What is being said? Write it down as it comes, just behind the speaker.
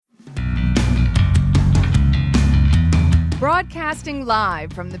Broadcasting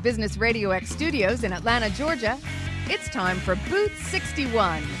live from the Business Radio X studios in Atlanta, Georgia, it's time for Booth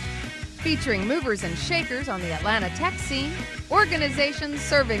 61, featuring movers and shakers on the Atlanta tech scene, organizations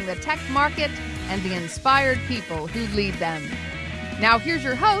serving the tech market, and the inspired people who lead them. Now here's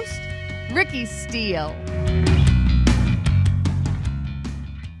your host, Ricky Steele.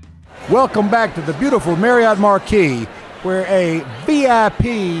 Welcome back to the beautiful Marriott Marquis, where a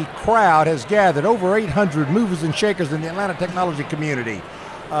VIP crowd has gathered, over 800 movers and shakers in the Atlanta technology community,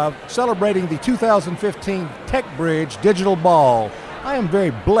 celebrating the 2015 TechBridge Digital Ball. I am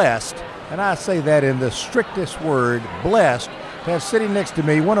very blessed, and I say that in the strictest word, blessed, to have sitting next to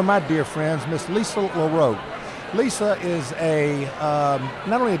me one of my dear friends, Miss Lisa LaRoque. Lisa is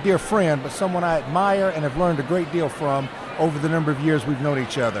not only a dear friend, but someone I admire and have learned a great deal from over the number of years we've known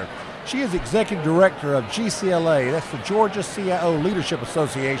each other. She is Executive Director of GCLA, that's the Georgia CIO Leadership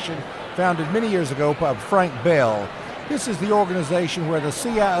Association, founded many years ago by Frank Bell. This is the organization where the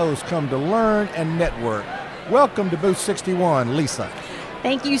CIOs come to learn and network. Welcome to Booth 61, Lisa.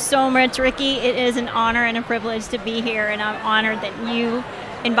 Thank you so much, Ricky. It is an honor and a privilege to be here, and I'm honored that you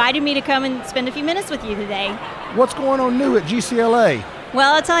invited me to come and spend a few minutes with you today. What's going on new at GCLA?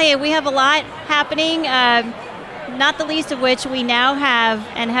 Well, I'll tell you, we have a lot happening. Not the least of which we now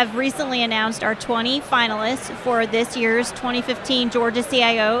have recently announced our 20 finalists for this year's 2015 Georgia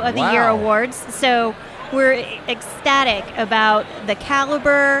CIO of the Year Awards. So we're ecstatic about the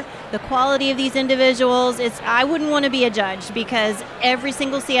caliber, the quality of these individuals. I wouldn't want to be a judge because every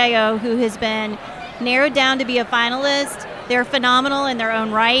single CIO who has been narrowed down to be a finalist, they're phenomenal in their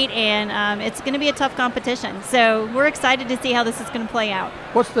own right, and it's going to be a tough competition. So we're excited to see how this is going to play out.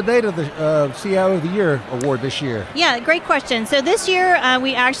 What's the date of the CIO of the Year award this year? Yeah, great question. So this year,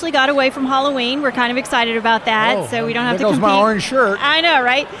 we actually got away from Halloween. We're kind of excited about that, so we don't have to compete. There goes my orange shirt. I know,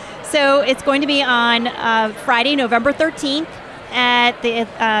 right? So it's going to be on Friday, November 13th at the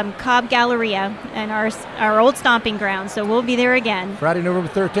Cobb Galleria and our old stomping ground. So we'll be there again. Friday, November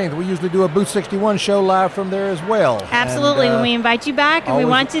 13th. We usually do a Booth 61 show live from there as well. Absolutely. And, we invite you back, and we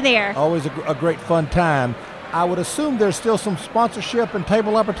want you there. Always a great fun time. I would assume there's still some sponsorship and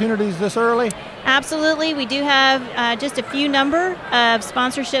table opportunities this early? Absolutely. We do have just a few number of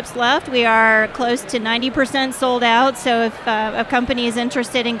sponsorships left. We are close to 90% sold out. So if a company is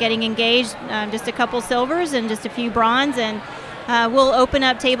interested in getting engaged, just a couple silvers and just a few bronze, and we'll open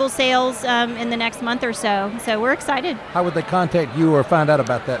up table sales in the next month or so. So we're excited. How would they contact you or find out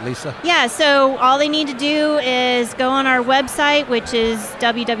about that, Lisa? Yeah, so all they need to do is go on our website, which is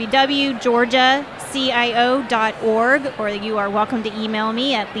www.georgiacio.org, or you are welcome to email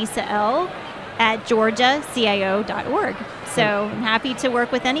me at lisal@georgiacio.org. So I'm happy to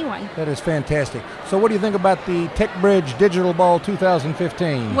work with anyone. That is fantastic. So what do you think about the TechBridge Digital Ball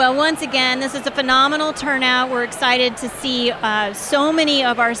 2015? Well, once again, this is a phenomenal turnout. We're excited to see so many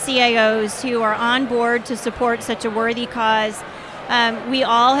of our CIOs who are on board to support such a worthy cause. We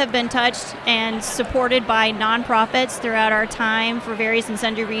all have been touched and supported by nonprofits throughout our time for various and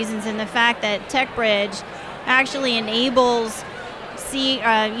sundry reasons, and the fact that TechBridge actually enables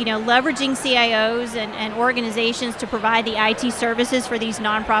leveraging CIOs and organizations to provide the IT services for these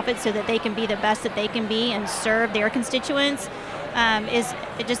nonprofits so that they can be the best that they can be and serve their constituents is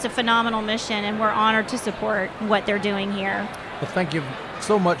just a phenomenal mission, and we're honored to support what they're doing here. Well, thank you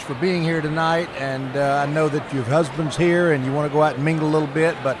so much for being here tonight, and I know that your husband's here and you want to go out and mingle a little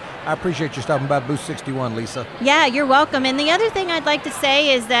bit, but I appreciate you stopping by Booth 61, Lisa. Yeah, you're welcome. And the other thing I'd like to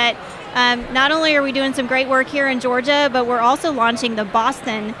say is that not only are we doing some great work here in Georgia, but we're also launching the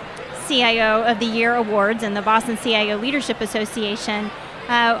Boston CIO of the Year Awards and the Boston CIO Leadership Association.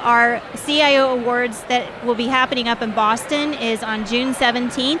 Our CIO Awards that will be happening up in Boston is on June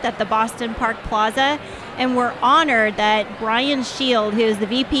 17th at the Boston Park Plaza. And we're honored that Brian Shield, who is the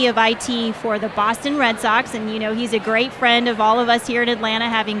VP of IT for the Boston Red Sox, and he's a great friend of all of us here in Atlanta,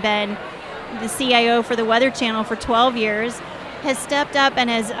 having been the CIO for the Weather Channel for 12 years, has stepped up and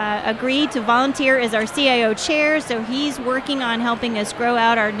has agreed to volunteer as our CIO chair. So he's working on helping us grow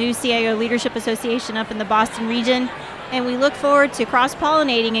out our new CIO Leadership Association up in the Boston region. And we look forward to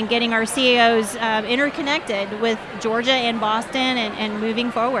cross-pollinating and getting our CIOs interconnected with Georgia and Boston and moving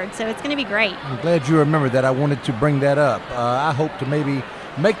forward. So it's going to be great. I'm glad you remembered that. I wanted to bring that up. I hope to maybe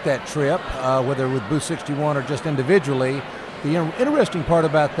make that trip, whether with Booth 61 or just individually. The interesting part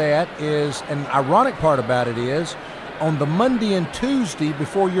about that is, and ironic part about it is, on the Monday and Tuesday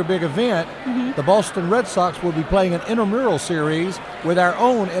before your big event, the Boston Red Sox will be playing an intramural series with our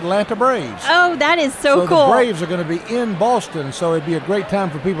own Atlanta Braves. Oh, that is so cool. So the Braves are going to be in Boston, so it'd be a great time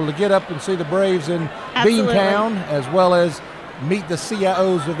for people to get up and see the Braves in Beantown, as well as meet the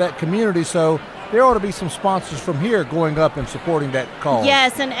CIOs of that community. So there ought to be some sponsors from here going up and supporting that cause.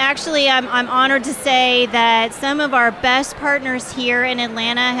 Yes, and actually I'm honored to say that some of our best partners here in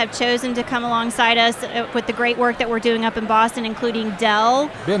Atlanta have chosen to come alongside us with the great work that we're doing up in Boston, including Dell.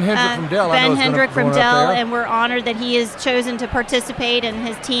 Ben Hendrick from Dell. Ben Hendrick from Dell, and we're honored that he has chosen to participate, and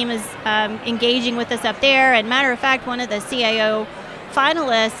his team is engaging with us up there. And matter of fact, one of the CIO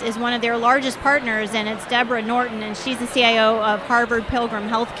finalists is one of their largest partners, and it's Deborah Norton, and she's the CIO of Harvard Pilgrim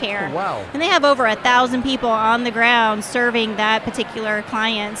Healthcare. Oh, wow. And they have over 1,000 people on the ground serving that particular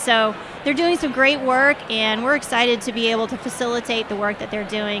client. So they're doing some great work, and we're excited to be able to facilitate the work that they're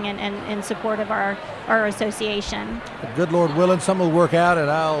doing and in support of our association. Good Lord willing, something will work out,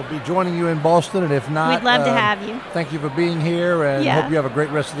 and I'll be joining you in Boston, and if not, we'd love to have you. Thank you for being here, and hope you have a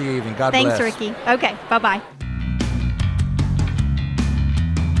great rest of the evening. God bless. Thanks, Ricky. Okay, bye-bye.